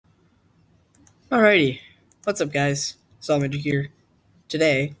Alrighty, what's up guys? Salamander here.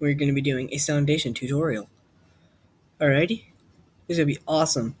 Today we're going to be doing a foundation tutorial. Alrighty, this is going to be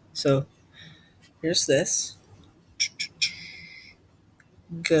awesome. So here's this.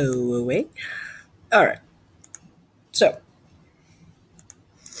 Go away. Alright, so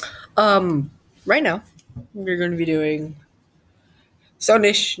right now we're going to be doing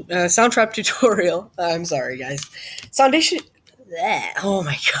soundtrap tutorial. I'm sorry guys. Foundation. Oh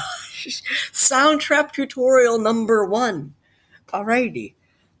my gosh. Soundtrap tutorial number 1. Alrighty.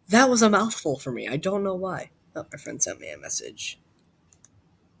 That was a mouthful for me. I don't know why. Oh, my friend sent me a message.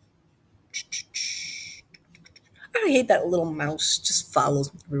 I hate that little mouse. Just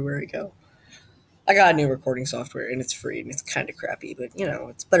follows me everywhere I go. I got a new recording software and it's free and it's kind of crappy, but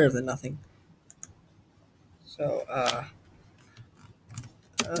it's better than nothing. So,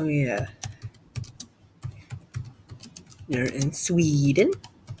 oh yeah. You're in Sweden?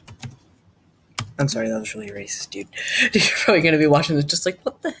 I'm sorry, that was really racist, dude. You're probably going to be watching this just like,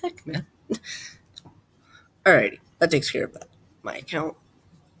 what the heck, man? Alrighty, that takes care of that. My account.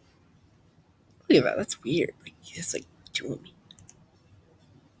 Look at that, that's weird. Like, it's like doing me.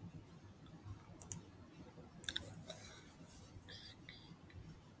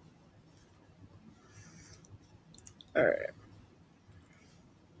 Alright.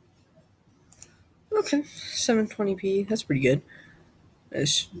 Okay, 720p, that's pretty good.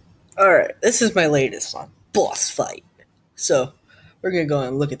 Alright, this is my latest one, Boss Fight. So, we're going to go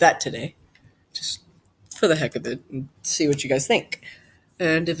and look at that today. Just for the heck of it, and see what you guys think.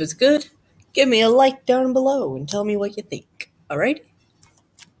 And if it's good, give me a like down below and tell me what you think. Alright?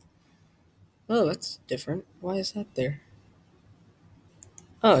 Oh, that's different. Why is that there?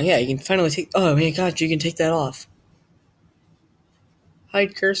 Oh, yeah, you can finally take... Oh, my God, you can take that off.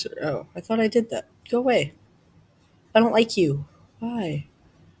 Hide cursor. Oh, I thought I did that. Go away. I don't like you. Why?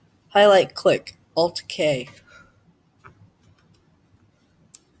 Highlight click. Alt-K.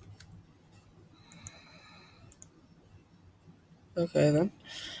 Okay, then.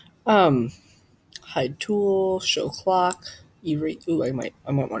 Hide tool, show clock, erase. Ooh, I might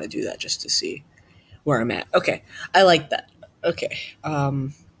want to do that just to see where I'm at. Okay, I like that. Okay,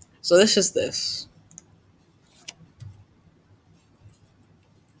 so this is this.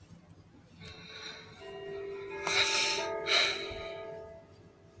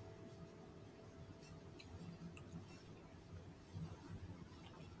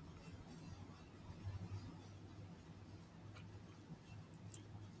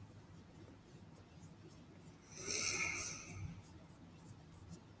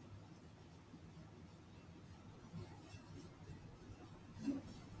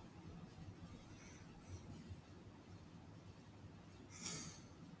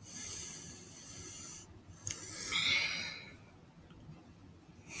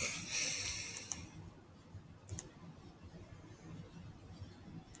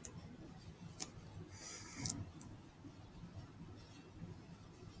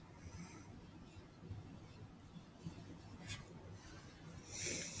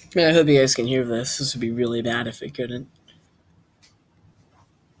 Man, I hope you guys can hear this. This would be really bad if it couldn't.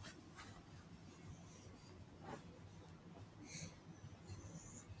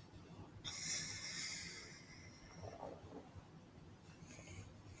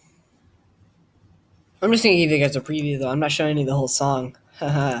 I'm just gonna give you guys a preview, though. I'm not showing you the whole song.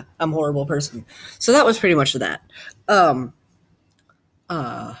 Haha, I'm a horrible person. So that was pretty much that. It's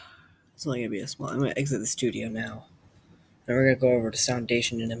only gonna be a small. I'm gonna exit the studio now, and we're gonna go over to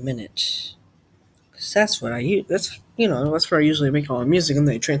Foundation in a minute. Cause that's what I use. That's where I usually make all my music, and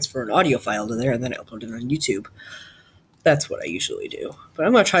then I transfer an audio file to there, and then I upload it on YouTube. That's what I usually do. But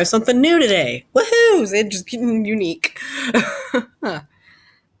I'm gonna try something new today. Woohoo! It's just getting unique.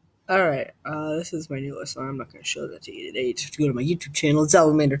 Alright, this is my newest song. I'm not going to show that to you today. Just go to my YouTube channel,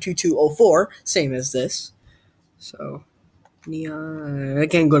 Salamander2204, same as this. So,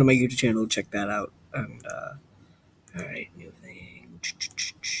 again, go to my YouTube channel, check that out. And, alright, new thing.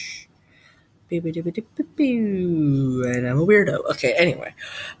 And I'm a weirdo. Okay, anyway.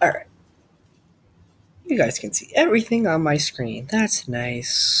 Alright. You guys can see everything on my screen. That's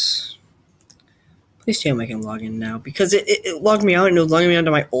nice. Please tell me I can log in now, because it logged me out and it was logging me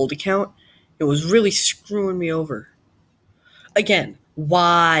onto my old account. It was really screwing me over. Again,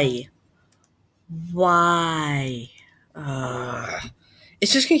 why? Why?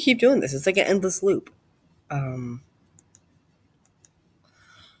 It's just gonna keep doing this. It's like an endless loop.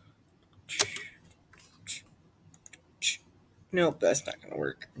 Nope, that's not gonna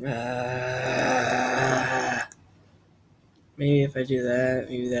work. Maybe if I do that,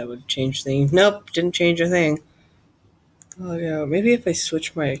 maybe that would change things. Nope, didn't change a thing. Oh yeah, maybe if I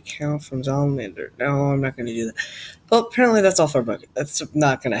switch my account from Zalamander. No, I'm not going to do that. Well, apparently that's off our bucket. That's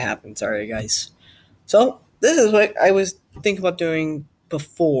not going to happen. Sorry, guys. So this is what I was thinking about doing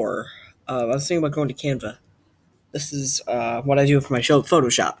before. I was thinking about going to Canva. This is what I do for my show,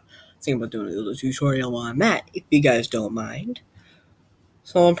 Photoshop. I was thinking about doing a little tutorial on that, if you guys don't mind.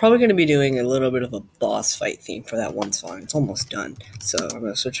 So I'm probably going to be doing a little bit of a boss fight theme for that one song. It's almost done. So I'm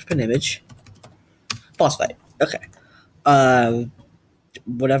going to search up an image. Boss fight. Okay.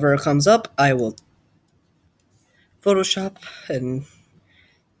 Whatever comes up, I will Photoshop, and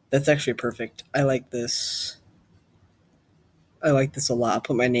that's actually perfect. I like this. I like this a lot. I'll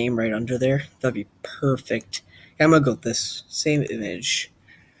put my name right under there. That'd be perfect. I'm gonna go with this same image.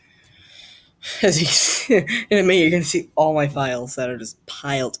 As you see, in a minute, you're gonna see all my files that are just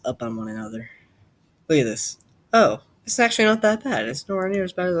piled up on one another. Look at this. Oh, it's actually not that bad. It's nowhere near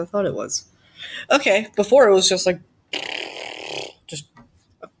as bad as I thought it was. Okay, before it was just like just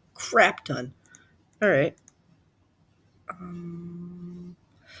a crap ton. All right.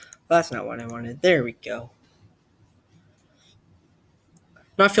 That's not what I wanted. There we go.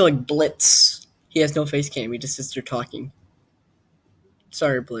 Now I feel like Blitz. He has no face cam. He just sits there talking.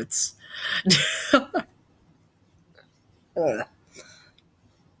 Sorry, Blitz.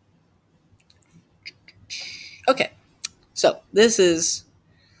 Okay, so this is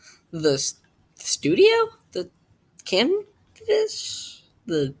the studio, the canvas,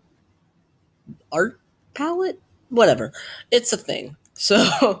 the art palette, whatever. It's a thing.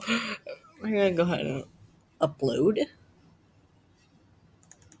 So we're gonna go ahead and upload.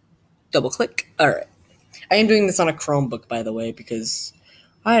 Double click. All right. I am doing this on a Chromebook, by the way, because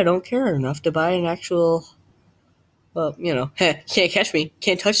I don't care enough to buy an actual. Well, can't catch me.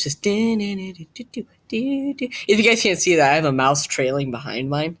 Can't touch this. If you guys can't see that, I have a mouse trailing behind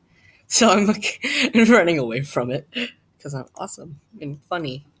mine. So I'm like running away from it because I'm awesome and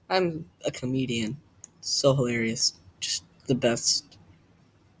funny. I'm a comedian. So hilarious. Just the best.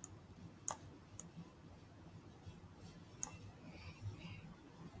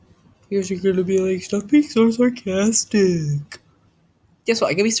 You guys are going to be like, stop being so sarcastic. Guess what?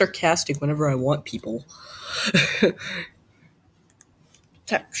 I can be sarcastic whenever I want, people.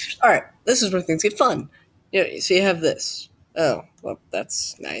 Alright, this is where things get fun. So you have this. Oh, well,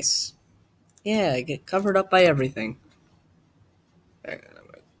 that's nice. Yeah, I get covered up by everything. I'm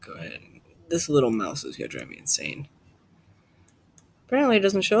gonna go ahead. This little mouse is gonna drive me insane. Apparently it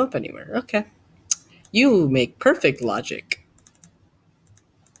doesn't show up anywhere. Okay. You make perfect logic.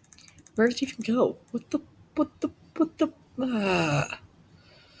 Where did it even go? What the...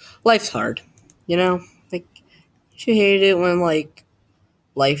 Life's hard. Like, you hate it when, like,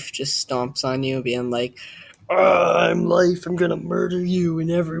 life just stomps on you, being like, I'm life, I'm gonna murder you and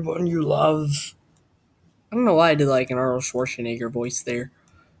everyone you love. I don't know why I did like an Arnold Schwarzenegger voice there.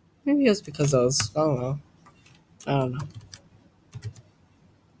 Maybe it's because I don't know.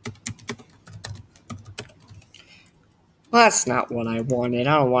 Well, that's not what I wanted.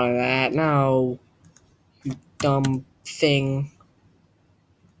 I don't want that. No. You dumb thing.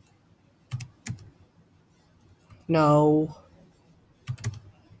 No.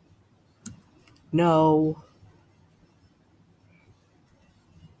 No.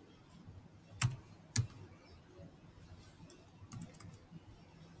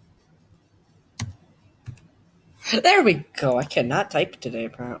 There we go. I cannot type today,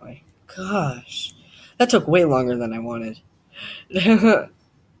 apparently. Gosh. That took way longer than I wanted. Okay.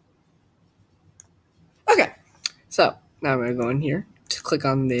 So, now I'm going to go in here to click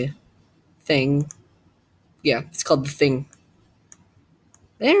on the thing. Yeah, it's called the thing.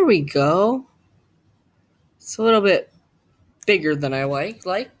 There we go. It's a little bit bigger than I like,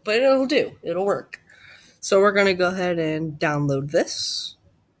 but it'll do. It'll work. So we're going to go ahead and download this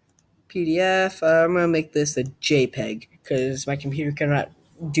PDF. I'm going to make this a JPEG because my computer cannot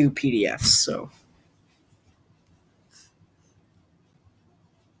do PDFs. So,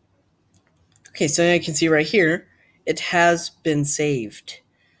 okay, so you can see right here, it has been saved.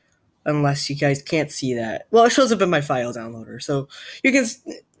 Unless you guys can't see that. Well, it shows up in my file downloader, so you can.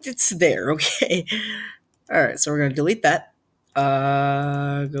 It's there, okay. All right, so we're gonna delete that.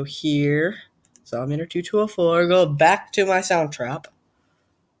 Go here. Salamander 2204. Go back to my Soundtrap.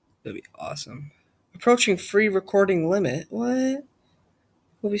 That'd be awesome. Approaching free recording limit. What?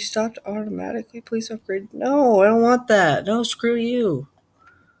 Will be stopped automatically? Please upgrade. No, I don't want that. No, screw you.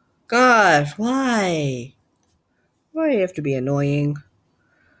 Gosh, why? Why do you have to be annoying?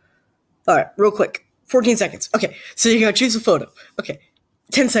 All right, real quick. 14 seconds. Okay, so you're going to choose a photo. Okay,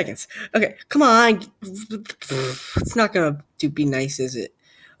 10 seconds. Okay, come on. It's not going to be nice, is it?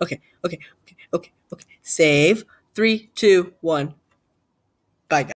 Okay. Save. 3, 2, 1.